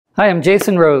Hi, I'm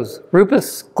Jason Rose,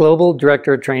 RUPES Global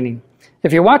Director of Training.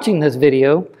 If you're watching this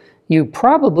video, you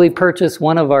probably purchased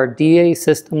one of our DA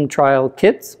system trial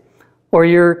kits, or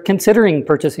you're considering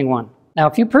purchasing one. Now,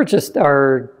 if you purchased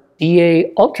our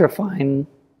DA Ultra Fine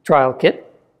trial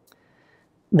kit,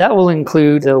 that will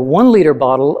include a 1 liter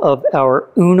bottle of our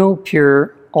Uno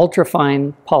Pure Ultra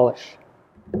Fine polish.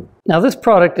 Now, this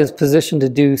product is positioned to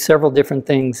do several different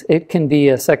things. It can be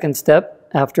a second step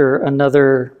after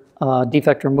another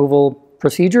defect removal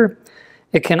procedure.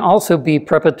 It can also be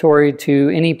preparatory to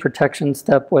any protection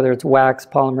step, whether it's wax,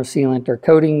 polymer sealant, or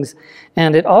coatings.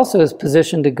 And it also is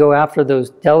positioned to go after those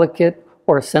delicate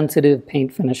or sensitive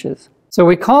paint finishes. So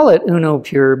we call it Uno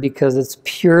Pure because it's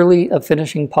purely a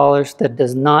finishing polish that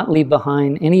does not leave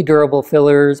behind any durable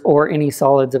fillers or any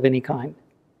solids of any kind.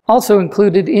 Also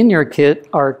included in your kit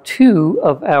are 2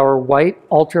 of our white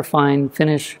ultra-fine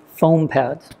finish foam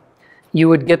pads. You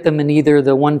would get them in either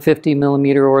the 150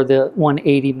 millimeter or the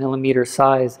 180 millimeter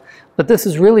size. But this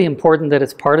is really important that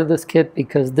it's part of this kit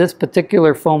because this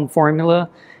particular foam formula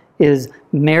is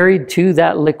married to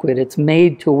that liquid. It's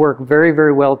made to work very,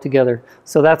 very well together.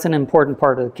 So that's an important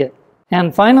part of the kit.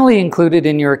 And finally included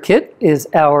in your kit is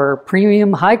our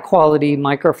premium high quality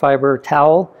microfiber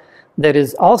towel that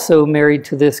is also married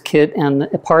to this kit, and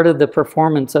a part of the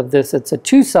performance of this, it's a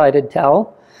 2-sided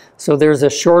towel. So there's a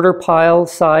shorter pile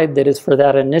side that is for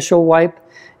that initial wipe,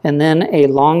 and then a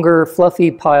longer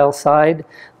fluffy pile side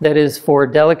that is for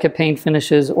delicate paint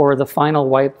finishes or the final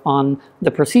wipe on the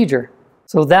procedure.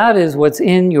 So that is what's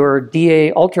in your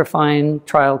DA Ultrafine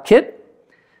trial kit.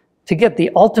 To get the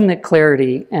ultimate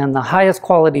clarity and the highest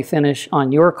quality finish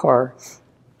on your car,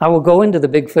 I will go into the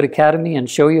Bigfoot Academy and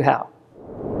show you how.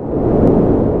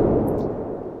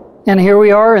 And here we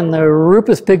are in the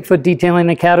RUPES Bigfoot Detailing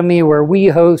Academy, where we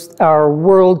host our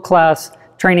world-class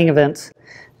training events.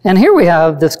 And here we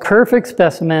have this perfect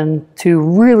specimen to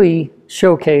really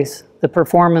showcase the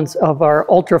performance of our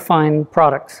ultra-fine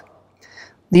products.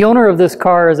 The owner of this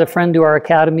car is a friend to our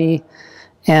academy,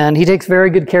 and he takes very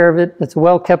good care of it. It's a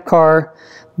well-kept car.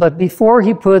 But before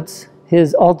he puts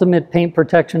his ultimate paint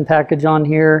protection package on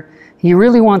here, he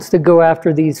really wants to go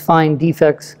after these fine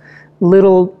defects,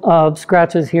 little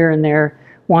scratches here and there,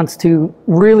 wants to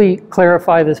really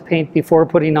clarify this paint before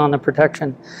putting on the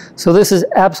protection. So this is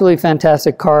absolutely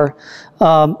fantastic car.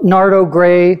 Nardo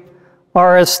Gray,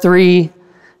 RS3.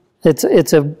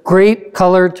 It's a great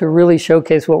color to really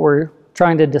showcase what we're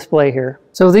trying to display here.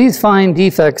 So these fine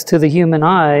defects to the human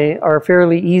eye are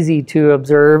fairly easy to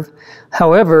observe.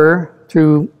 However,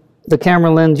 through the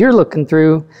camera lens you're looking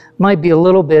through, might be a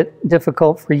little bit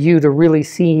difficult for you to really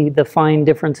see the fine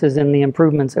differences in the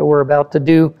improvements that we're about to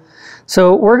do.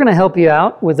 So we're going to help you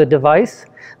out with a device.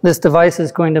 This device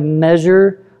is going to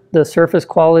measure the surface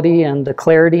quality and the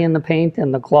clarity in the paint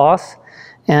and the gloss.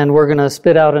 And we're going to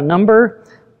spit out a number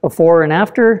before and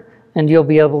after, and you'll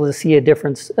be able to see a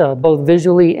difference both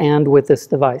visually and with this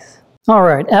device. All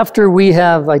right, after we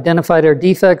have identified our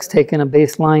defects, taken a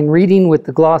baseline reading with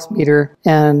the gloss meter,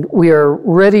 and we are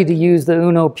ready to use the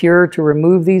Uno Pure to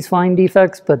remove these fine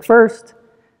defects, but first,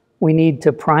 we need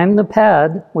to prime the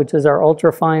pad, which is our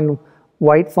ultra-fine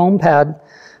white foam pad,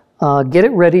 get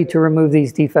it ready to remove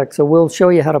these defects. So we'll show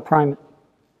you how to prime it.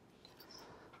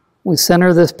 We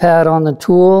center this pad on the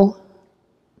tool,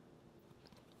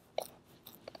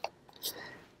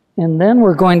 and then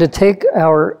we're going to take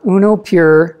our Uno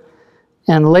Pure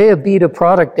and lay a bead of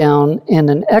product down in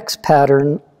an X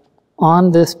pattern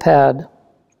on this pad.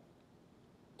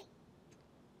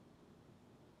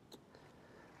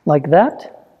 Like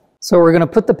that. So we're going to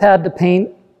put the pad to paint,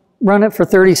 run it for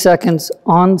 30 seconds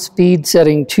on speed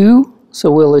setting 2.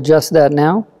 So we'll adjust that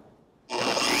now.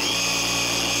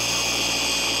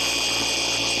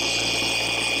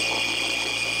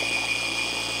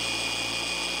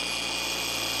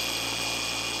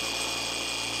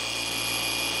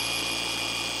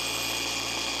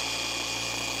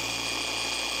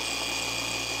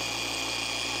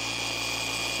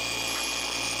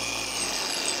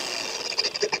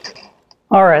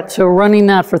 All right, so running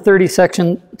that for 30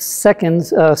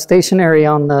 seconds stationary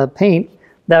on the paint,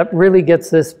 that really gets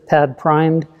this pad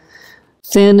primed.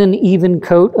 Thin and even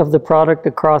coat of the product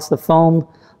across the foam.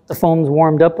 The foam's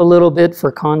warmed up a little bit for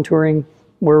contouring.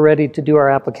 We're ready to do our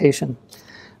application.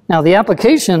 Now the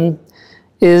application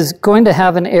is going to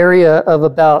have an area of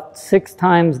about 6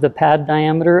 times the pad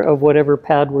diameter of whatever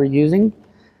pad we're using.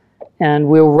 And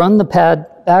we'll run the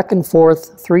pad back and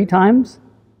forth 3 times.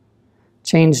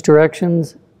 Change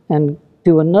directions, and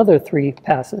do another 3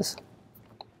 passes.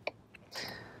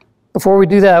 Before we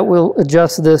do that, we'll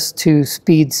adjust this to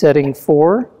speed setting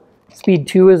 4 Speed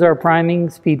 2 is our priming.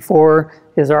 Speed 4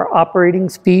 is our operating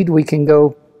speed. We can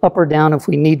go up or down if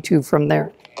we need to from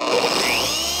there.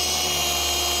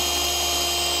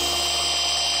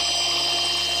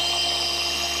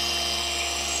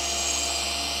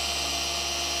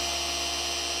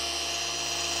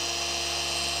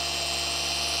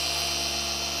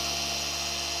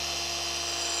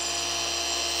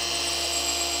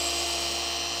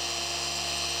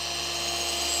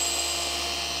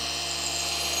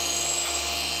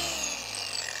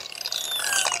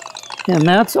 And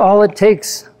that's all it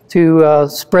takes to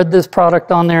spread this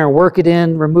product on there and work it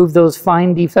in, remove those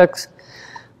fine defects.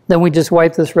 Then we just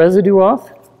wipe this residue off.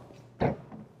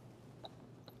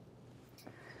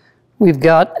 We've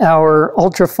got our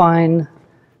ultra-fine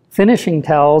finishing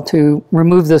towel to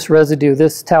remove this residue.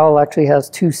 This towel actually has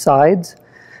two sides.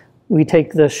 We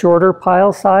take the shorter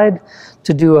pile side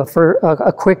to do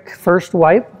a quick first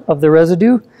wipe of the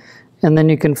residue, and then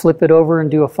you can flip it over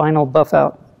and do a final buff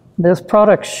out. This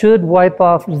product should wipe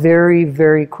off very,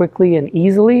 very quickly and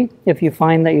easily. If you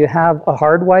find that you have a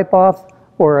hard wipe off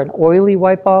or an oily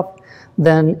wipe off,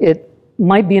 then it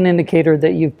might be an indicator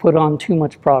that you've put on too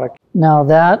much product. Now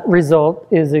that result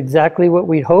is exactly what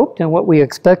we hoped and what we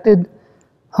expected.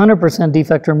 100%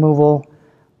 defect removal,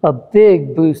 a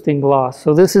big boost in gloss.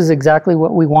 So this is exactly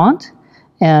what we want.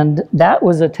 And that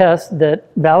was a test that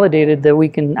validated that we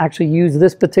can actually use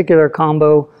this particular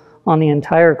combo on the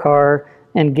entire car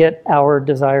and get our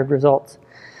desired results.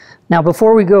 Now,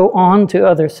 before we go on to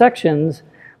other sections,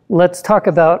 let's talk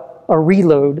about a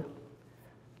reload.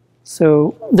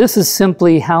 So this is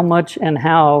simply how much and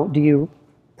how do you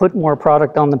put more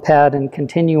product on the pad and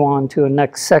continue on to a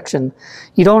next section.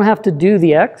 You don't have to do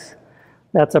the X.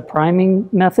 That's a priming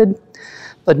method.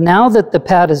 But now that the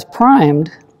pad is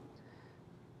primed,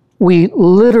 we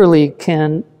literally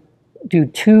can do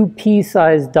 2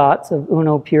 pea-sized dots of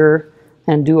Uno Pure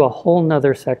and do a whole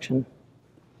nother section.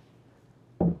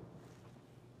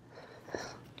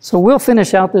 So we'll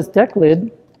finish out this deck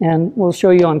lid and we'll show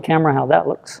you on camera how that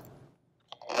looks.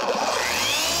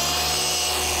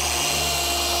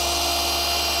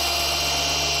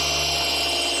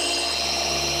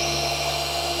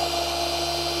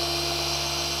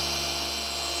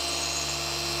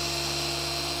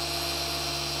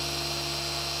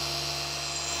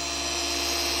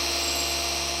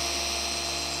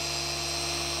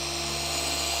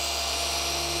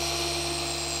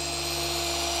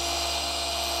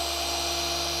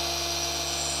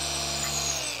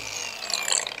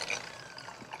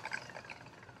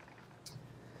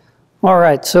 All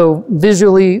right, so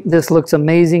visually this looks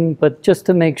amazing, but just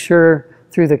to make sure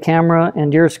through the camera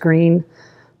and your screen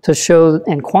to show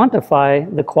and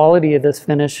quantify the quality of this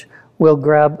finish, we'll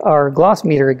grab our gloss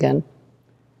meter again.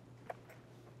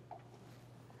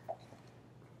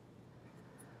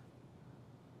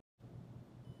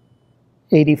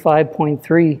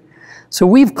 .85. So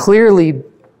we've clearly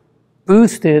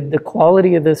boosted the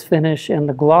quality of this finish and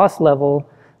the gloss level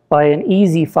by an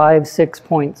easy 5-6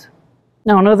 points.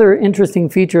 Now, another interesting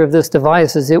feature of this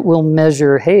device is it will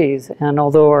measure haze, and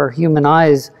although our human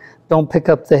eyes don't pick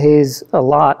up the haze a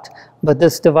lot, but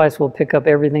this device will pick up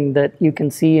everything that you can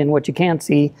see and what you can't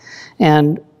see,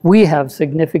 and we have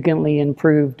significantly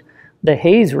improved the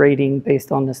haze rating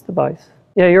based on this device.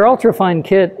 Yeah, your ultrafine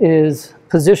kit is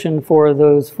positioned for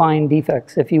those fine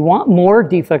defects. If you want more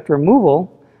defect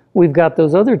removal, we've got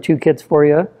those other 2 kits for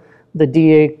you, the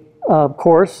DA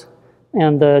coarse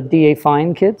and the DA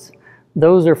fine kits.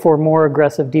 Those are for more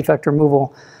aggressive defect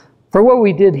removal. For what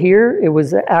we did here, it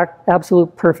was an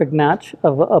absolute perfect match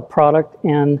of a product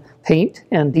and paint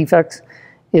and defects.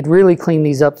 It really cleaned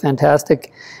these up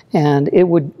fantastic, and it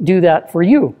would do that for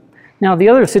you. Now, the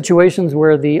other situations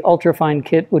where the ultrafine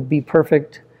kit would be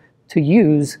perfect to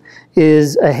use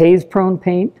is a haze-prone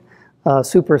paint,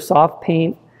 super soft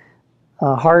paint,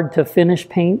 hard to finish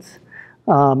paints.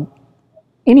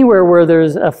 Anywhere where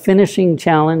there's a finishing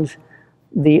challenge,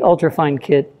 the ultrafine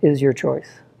kit is your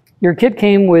choice. Your kit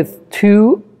came with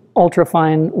 2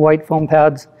 ultrafine white foam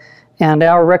pads, and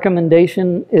our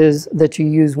recommendation is that you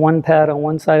use 1 pad on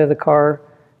one side of the car,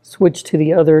 switch to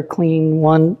the other, clean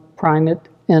one, prime it,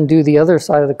 and do the other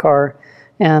side of the car.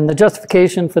 And the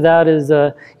justification for that is,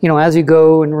 as you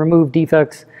go and remove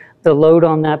defects, the load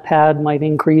on that pad might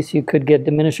increase. You could get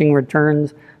diminishing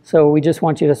returns. So we just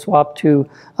want you to swap to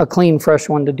a clean, fresh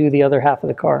one to do the other half of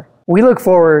the car. We look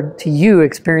forward to you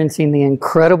experiencing the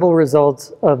incredible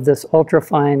results of this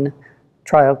ultrafine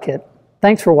trial kit.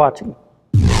 Thanks for watching.